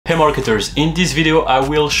Hey marketers, in this video I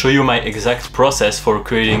will show you my exact process for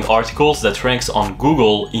creating articles that ranks on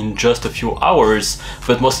Google in just a few hours,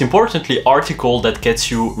 but most importantly article that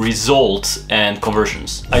gets you results and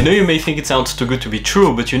conversions. I know you may think it sounds too good to be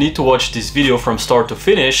true, but you need to watch this video from start to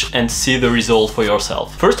finish and see the result for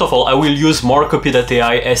yourself. First of all, I will use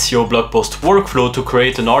MARKCOPY.ai SEO blog post workflow to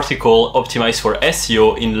create an article optimized for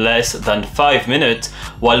SEO in less than 5 minutes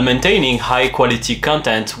while maintaining high quality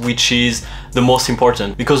content, which is the most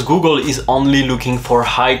important because Google is only looking for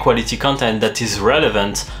high quality content that is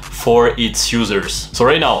relevant for its users. So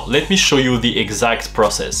right now, let me show you the exact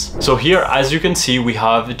process. So here, as you can see, we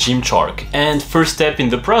have Gymshark, and first step in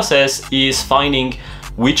the process is finding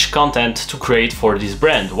which content to create for this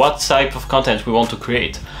brand, what type of content we want to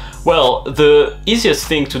create. Well, the easiest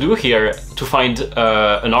thing to do here to find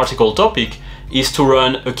an article topic is to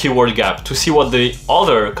run a keyword gap to see what the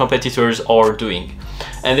other competitors are doing.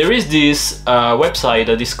 And there is this website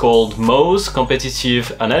that is called Moz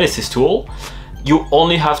Competitive Analysis Tool. You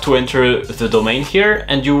only have to enter the domain here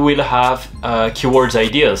and you will have keywords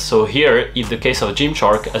ideas. So here, in the case of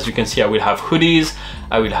Gymshark, as you can see, I will have hoodies,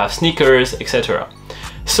 I will have sneakers, etc.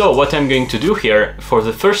 So what I'm going to do here for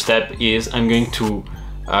the first step is I'm going to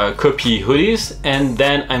copy hoodies, and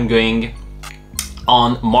then I'm going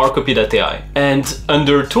on MARKCOPY.ai, and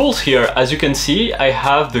under tools here, as you can see, I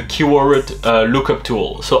have the keyword lookup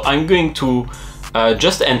tool. So I'm going to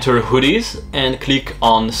just enter hoodies and click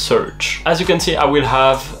on search. As you can see, I will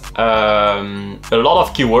have a lot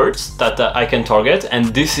of keywords that I can target, and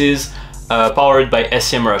this is powered by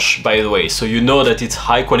SEMrush, by the way, so you know that it's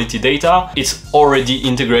high quality data. It's already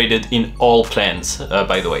integrated in all plans,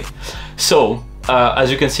 by the way. So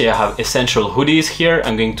as you can see, I have essential hoodies here.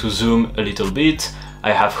 I'm going to zoom a little bit.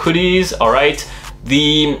 I have hoodies, all right.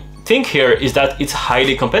 The thing here is that it's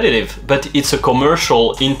highly competitive, but it's a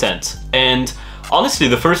commercial intent. And honestly,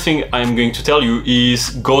 the first thing I'm going to tell you is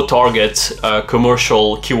go target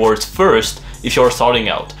commercial keywords first if you're starting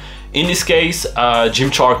out. In this case,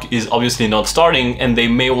 Gymshark is obviously not starting and they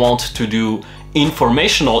may want to do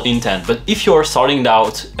informational intent. But if you're starting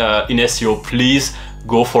out in SEO, please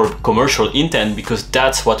go for commercial intent, because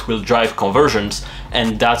that's what will drive conversions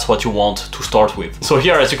and that's what you want to start with. So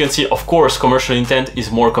here, as you can see, of course, commercial intent is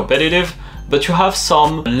more competitive, but you have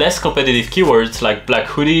some less competitive keywords like black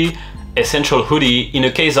hoodie, essential hoodie. In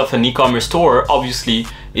a case of an e-commerce store, obviously,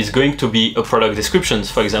 it's going to be a product descriptions,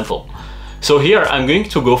 for example. So here, I'm going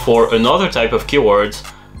to go for another type of keywords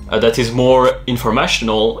that is more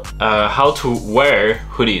informational, how to wear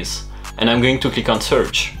hoodies. And I'm going to click on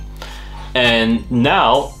search. And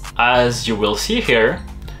now, as you will see here,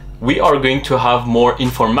 we are going to have more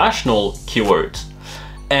informational keywords.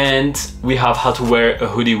 And we have how to wear a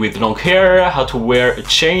hoodie with long hair, how to wear a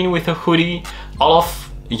chain with a hoodie, all of,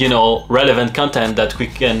 you know, relevant content that we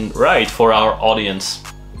can write for our audience.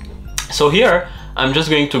 So here, I'm just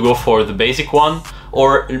going to go for the basic one,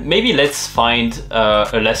 or maybe let's find a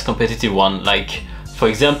less competitive one, like, for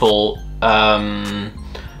example,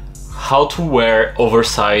 how to wear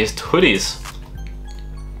oversized hoodies.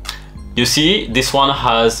 You see, this one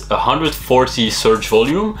has 140 search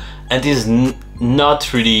volume and is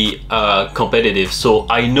not really competitive. So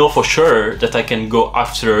I know for sure that I can go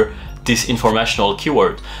after this informational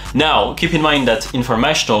keyword. Now, keep in mind that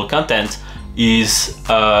informational content is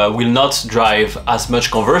will not drive as much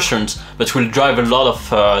conversions, but will drive a lot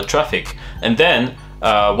of traffic. And then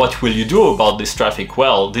what will you do about this traffic?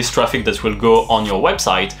 Well, this traffic that will go on your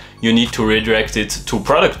website, you need to redirect it to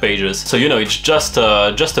product pages. So, you know, it's just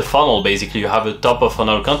a funnel, basically. You have a top of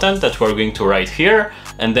funnel content that we're going to write here,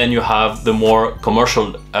 and then you have the more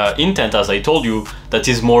commercial intent, as I told you, that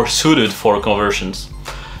is more suited for conversions.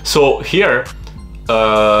 So here,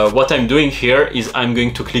 what I'm doing here is I'm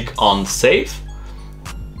going to click on save,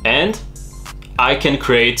 and I can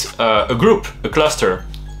create a group, a cluster,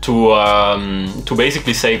 to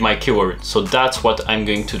basically save my keyword. So that's what I'm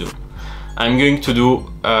going to do. I'm going to do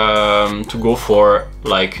to go for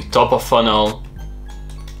like top of funnel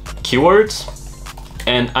keywords,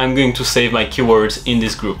 and I'm going to save my keywords in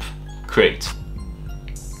this group. Create.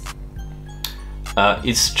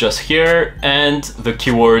 It's just here, and the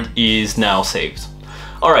keyword is now saved.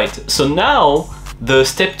 All right, so now the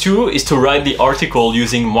step 2 is to write the article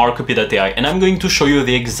using MARKCOPY.ai, and I'm going to show you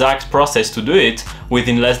the exact process to do it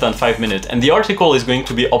within less than 5 minutes. And the article is going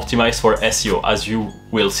to be optimized for SEO, as you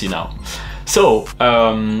will see now. So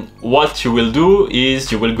what you will do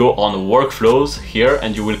is you will go on workflows here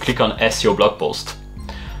and you will click on SEO blog post.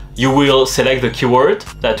 You will select the keyword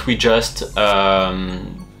that we just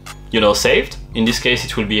saved. In this case,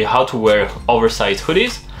 it will be how to wear oversized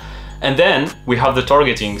hoodies. And then we have the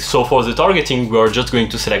targeting. So for the targeting, we are just going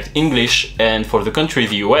to select English, and for the country,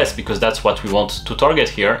 the US, because that's what we want to target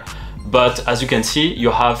here. But as you can see,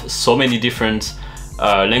 you have so many different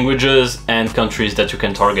languages and countries that you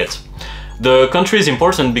can target. The country is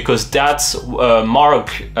important because that's Mark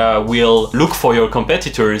will look for your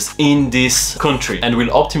competitors in this country and will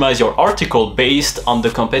optimize your article based on the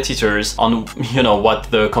competitors, on what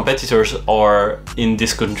the competitors are in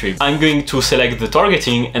this country. I'm going to select the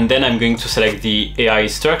targeting, and then I'm going to select the AI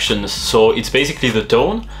instructions. So it's basically the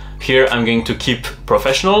tone. Here I'm going to keep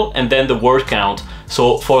professional, and then the word count.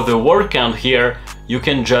 So for the word count here, you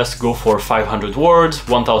can just go for 500 words,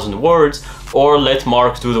 1000 words, or let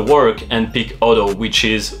Mark do the work and pick auto, which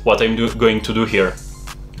is what I'm going to do here.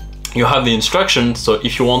 You have the instructions, so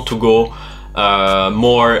if you want to go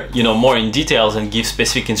more in details and give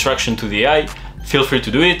specific instruction to the AI, feel free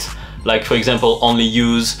to do it. Like for example, only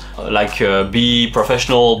use be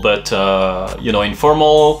professional but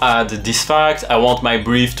informal. Add this fact. I want my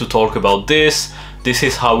brief to talk about this. This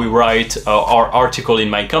is how we write our article in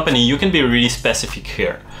my company. You can be really specific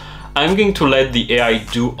here. I'm going to let the AI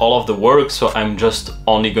do all of the work, so I'm just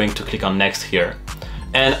only going to click on next here.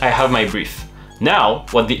 And I have my brief. Now,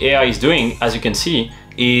 what the AI is doing, as you can see,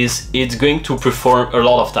 is it's going to perform a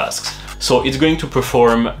lot of tasks. So it's going to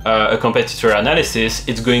perform a competitor analysis.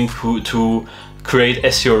 It's going to create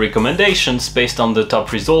SEO recommendations based on the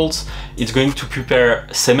top results. It's going to prepare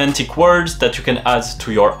semantic words that you can add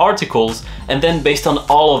to your articles. And then based on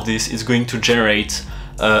all of this, it's going to generate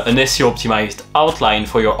an SEO optimized outline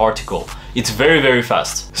for your article. It's very, very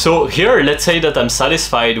fast. So here, let's say that I'm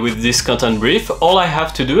satisfied with this content brief. All I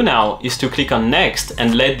have to do now is to click on next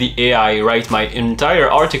and let the AI write my entire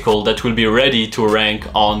article that will be ready to rank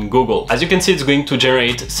on Google. As you can see, it's going to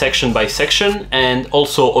generate section by section and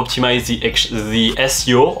also optimize the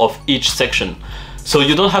SEO of each section. So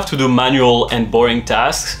you don't have to do manual and boring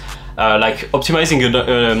tasks. Like optimizing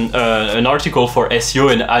an article for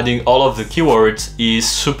SEO and adding all of the keywords is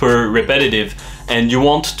super repetitive, and you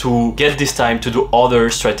want to get this time to do other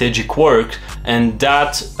strategic work, and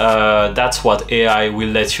that's what AI will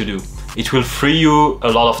let you do. It will free you a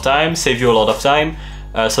lot of time, save you a lot of time,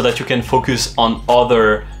 so that you can focus on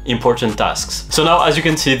other important tasks. So now, as you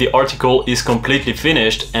can see, the article is completely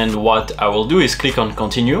finished, and what I will do is click on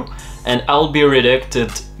continue, and I'll be redirected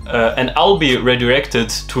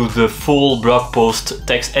to the full blog post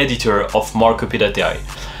text editor of MARKCOPY.ai.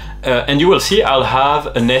 And you will see I'll have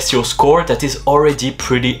an SEO score that is already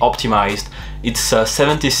pretty optimized. It's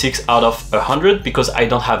 76 out of 100 because I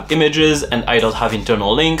don't have images and I don't have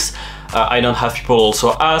internal links. I don't have people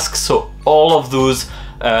also ask. So all of those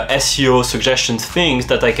SEO suggestions things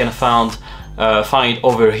that I can find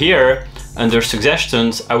over here under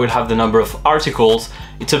suggestions, I will have the number of articles.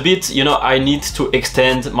 It's a bit, I need to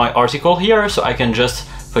extend my article here, so I can just,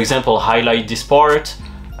 for example, highlight this part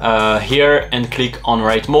here and click on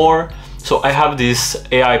write more. So I have this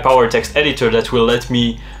AI powered text editor that will let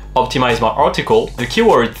me optimize my article. The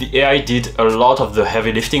keyword, the AI did a lot of the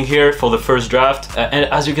heavy lifting here for the first draft. And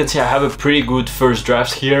as you can see, I have a pretty good first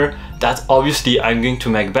draft here that obviously I'm going to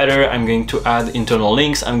make better. I'm going to add internal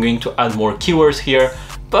links. I'm going to add more keywords here.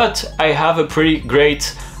 But I have a pretty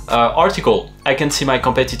great article. I can see my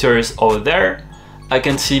competitors over there. I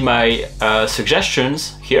can see my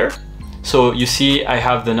suggestions here. So you see I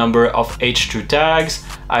have the number of H2 tags.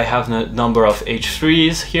 I have the number of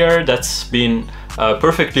H3s here that's been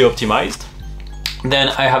perfectly optimized. Then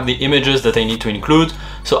I have the images that I need to include.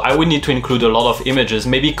 So I would need to include a lot of images,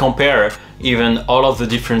 maybe compare even all of the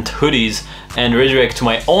different hoodies and redirect to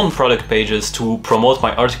my own product pages to promote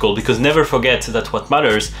my article, because never forget that what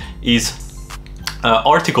matters is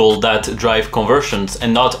article that drive conversions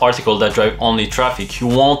and not article that drive only traffic.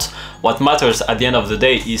 What matters at the end of the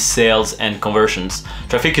day is sales and conversions.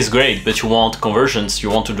 Traffic is great, but you want conversions, you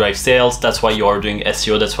want to drive sales. That's why you are doing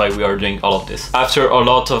SEO. That's why we are doing all of this. After a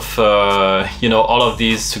lot of all of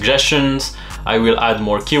these suggestions, I will add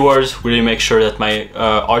more keywords, really make sure that my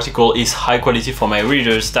article is high quality for my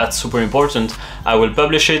readers. That's super important. I will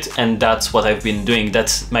publish it, and that's what I've been doing.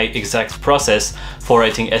 That's my exact process for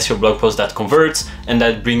writing SEO blog posts that converts and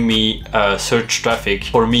that bring me search traffic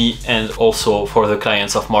for me and also for the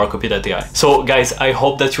clients of MARKCOPY.ai. So guys, I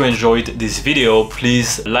hope that you enjoyed this video.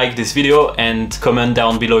 Please like this video and comment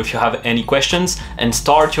down below if you have any questions, and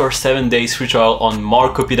start your 7-day free trial on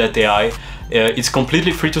MARKCOPY.ai. It's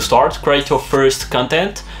completely free to start. Create your first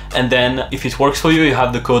content, and then if it works for you, you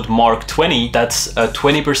have the code MARK20. That's a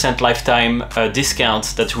 20% lifetime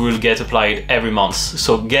discount that will get applied every month.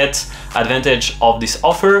 So get advantage of this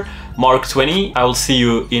offer, MARK20. I will see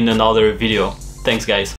you in another video. Thanks guys.